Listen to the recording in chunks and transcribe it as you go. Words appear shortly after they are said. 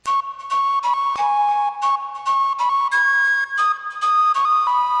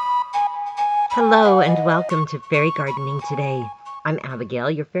Hello and welcome to Fairy Gardening Today. I'm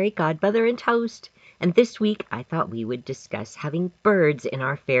Abigail, your fairy godmother and host, and this week I thought we would discuss having birds in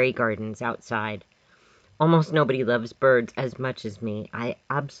our fairy gardens outside. Almost nobody loves birds as much as me. I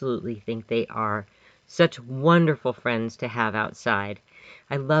absolutely think they are such wonderful friends to have outside.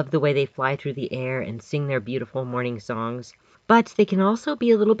 I love the way they fly through the air and sing their beautiful morning songs. But they can also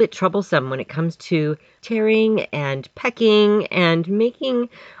be a little bit troublesome when it comes to tearing and pecking and making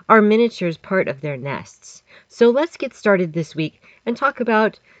our miniatures part of their nests. So let's get started this week and talk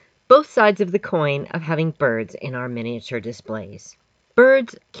about both sides of the coin of having birds in our miniature displays.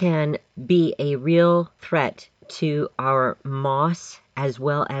 Birds can be a real threat to our moss as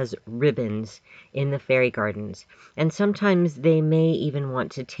well as ribbons in the fairy gardens. And sometimes they may even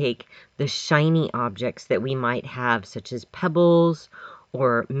want to take the shiny objects that we might have, such as pebbles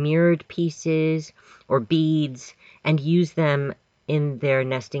or mirrored pieces or beads, and use them in their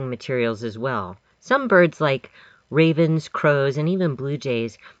nesting materials as well. Some birds, like ravens, crows, and even blue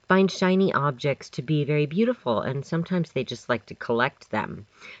jays, find shiny objects to be very beautiful, and sometimes they just like to collect them.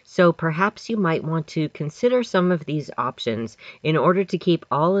 So perhaps you might want to consider some of these options in order to keep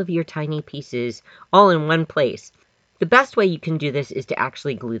all of your tiny pieces all in one place. The best way you can do this is to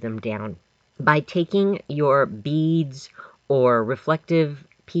actually glue them down. By taking your beads or reflective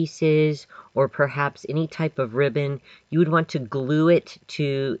pieces or perhaps any type of ribbon, you would want to glue it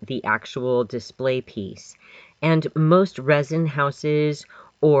to the actual display piece. And most resin houses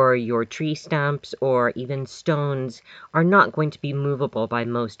or your tree stumps or even stones are not going to be movable by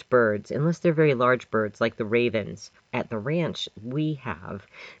most birds unless they're very large birds like the ravens. At the ranch we have,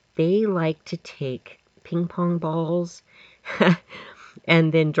 they like to take ping pong balls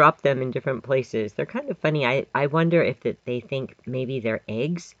and then drop them in different places. They're kind of funny. I wonder if that they think maybe they're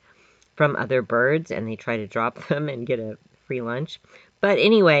eggs from other birds and they try to drop them and get a free lunch. But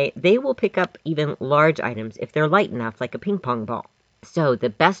anyway, they will pick up even large items if they're light enough, like a ping pong ball. So the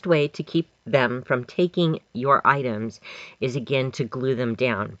best way to keep them from taking your items is, again, to glue them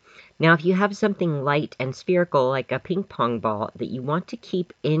down. Now, if you have something light and spherical like a ping pong ball that you want to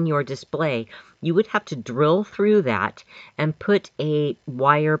keep in your display, you would have to drill through that and put a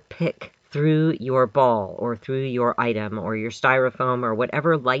wire pick through your ball or through your item or your styrofoam or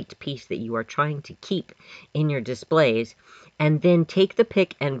whatever light piece that you are trying to keep in your displays, and then take the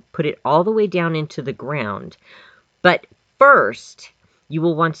pick and put it all the way down into the ground. But first, you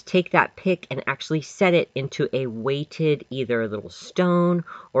will want to take that pick and actually set it into a weighted either little stone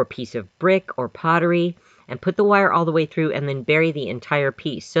or piece of brick or pottery and put the wire all the way through and then bury the entire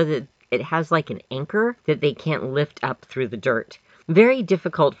piece so that it has like an anchor that they can't lift up through the dirt. Very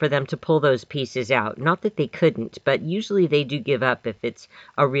difficult for them to pull those pieces out. Not that they couldn't, but usually they do give up if it's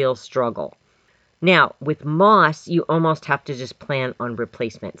a real struggle. Now, with moss, you almost have to just plan on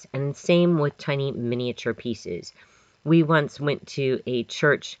replacements, and same with tiny miniature pieces. We once went to a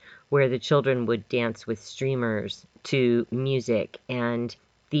church where the children would dance with streamers to music, and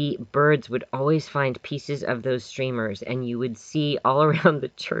the birds would always find pieces of those streamers, and you would see all around the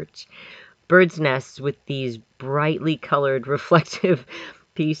church birds' nests with these brightly colored reflective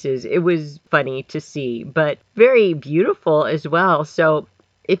pieces. It was funny to see, but very beautiful as well. So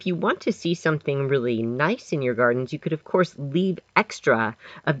if you want to see something really nice in your gardens, you could, of course, leave extra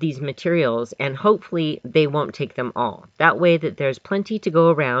of these materials, and hopefully they won't take them all. That way that there's plenty to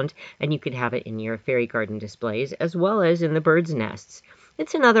go around, and you could have it in your fairy garden displays as well as in the birds' nests.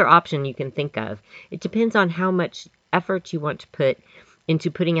 It's another option you can think of. It depends on how much effort you want to put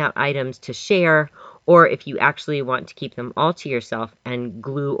into putting out items to share, or if you actually want to keep them all to yourself and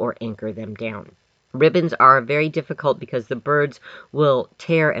glue or anchor them down. Ribbons are very difficult because the birds will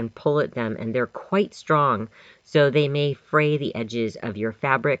tear and pull at them, and they're quite strong, so they may fray the edges of your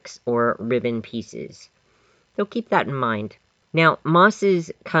fabrics or ribbon pieces. So keep that in mind. Now, mosses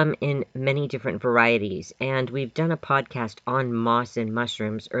come in many different varieties, and we've done a podcast on moss and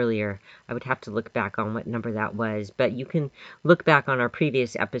mushrooms earlier. I would have to look back on what number that was, but you can look back on our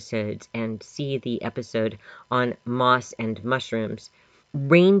previous episodes and see the episode on moss and mushrooms.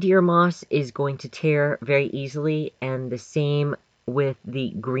 Reindeer moss is going to tear very easily, and the same with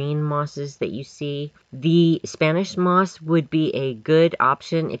the green mosses that you see. The Spanish moss would be a good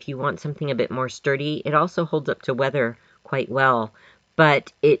option if you want something a bit more sturdy. It also holds up to weather quite well,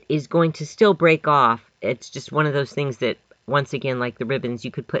 but it is going to still break off. It's just one of those things that, once again, like the ribbons,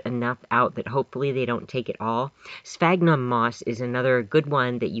 you could put enough out that hopefully they don't take it all. Sphagnum moss is another good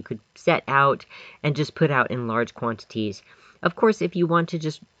one that you could set out and just put out in large quantities. Of course, if you want to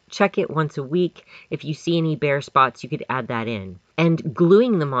just check it once a week, if you see any bare spots, you could add that in. And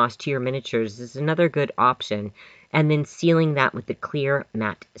gluing the moss to your miniatures is another good option, and then sealing that with the clear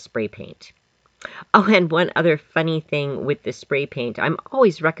matte spray paint. Oh, and one other funny thing with the spray paint. I'm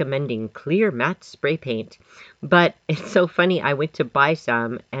always recommending clear matte spray paint, but it's so funny. I went to buy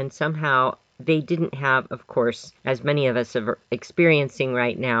some, and somehow they didn't have, of course, as many of us are experiencing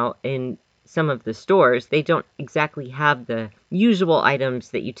right now in some of the stores, they don't exactly have the usual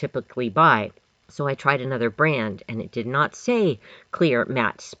items that you typically buy. So I tried another brand, and it did not say clear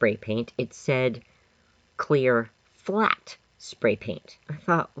matte spray paint. It said clear flat spray paint. I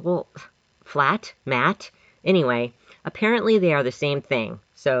thought, well, flat, matte. Anyway, apparently they are the same thing.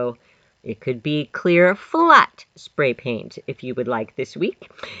 So it could be clear flat spray paint if you would like this week,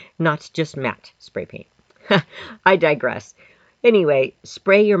 not just matte spray paint. I digress. Anyway,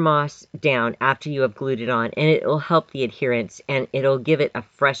 spray your moss down after you have glued it on, and it will help the adherence, and it'll give it a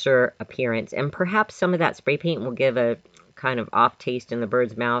fresher appearance. And perhaps some of that spray paint will give a kind of off taste in the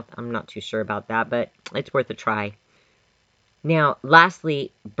bird's mouth. I'm not too sure about that, but it's worth a try. Now,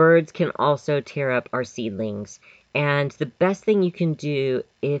 lastly, birds can also tear up our seedlings. And the best thing you can do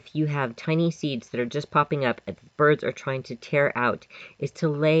if you have tiny seeds that are just popping up and the birds are trying to tear out is to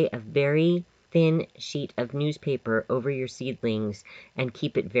lay a very thin sheet of newspaper over your seedlings and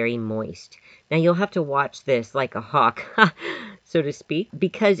keep it very moist. Now, you'll have to watch this like a hawk, so to speak,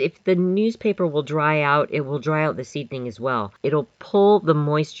 because if the newspaper will dry out, it will dry out the seedling as well. It'll pull the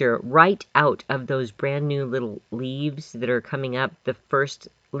moisture right out of those brand new little leaves that are coming up, the first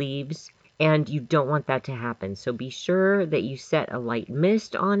leaves, and you don't want that to happen. So be sure that you set a light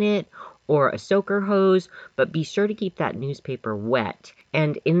mist on it or a soaker hose, but be sure to keep that newspaper wet.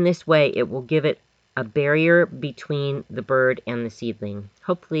 And in this way, it will give it a barrier between the bird and the seedling.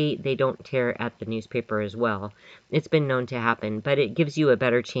 Hopefully they don't tear at the newspaper as well. It's been known to happen, but it gives you a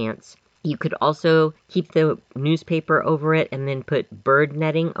better chance. You could also keep the newspaper over it and then put bird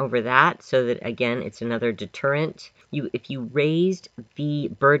netting over that so that, again, it's another deterrent. If you raised the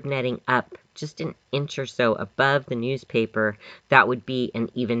bird netting up just an inch or so above the newspaper, that would be an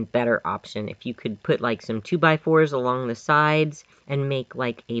even better option. If you could put like some 2x4s along the sides and make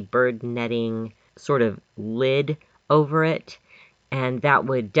like a bird netting sort of lid over it, and that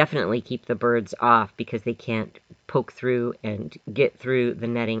would definitely keep the birds off because they can't poke through and get through the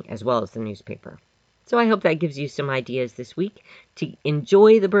netting as well as the newspaper. So I hope that gives you some ideas this week to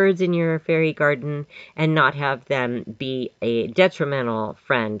enjoy the birds in your fairy garden and not have them be a detrimental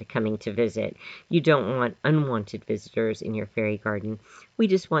friend coming to visit. You don't want unwanted visitors in your fairy garden. We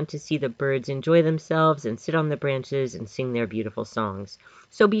just want to see the birds enjoy themselves and sit on the branches and sing their beautiful songs.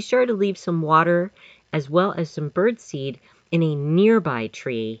 So be sure to leave some water as well as some bird seed in a nearby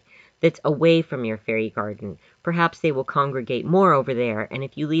tree that's away from your fairy garden. Perhaps they will congregate more over there, and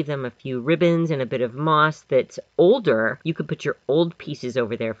if you leave them a few ribbons and a bit of moss that's older, you could put your old pieces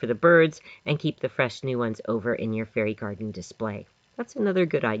over there for the birds and keep the fresh new ones over in your fairy garden display. That's another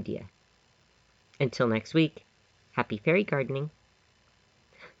good idea. Until next week, happy fairy gardening.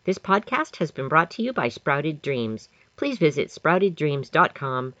 This podcast has been brought to you by Sprouted Dreams. Please visit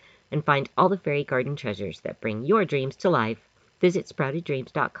sprouteddreams.com and find all the fairy garden treasures that bring your dreams to life. Visit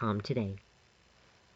sprouteddreams.com today.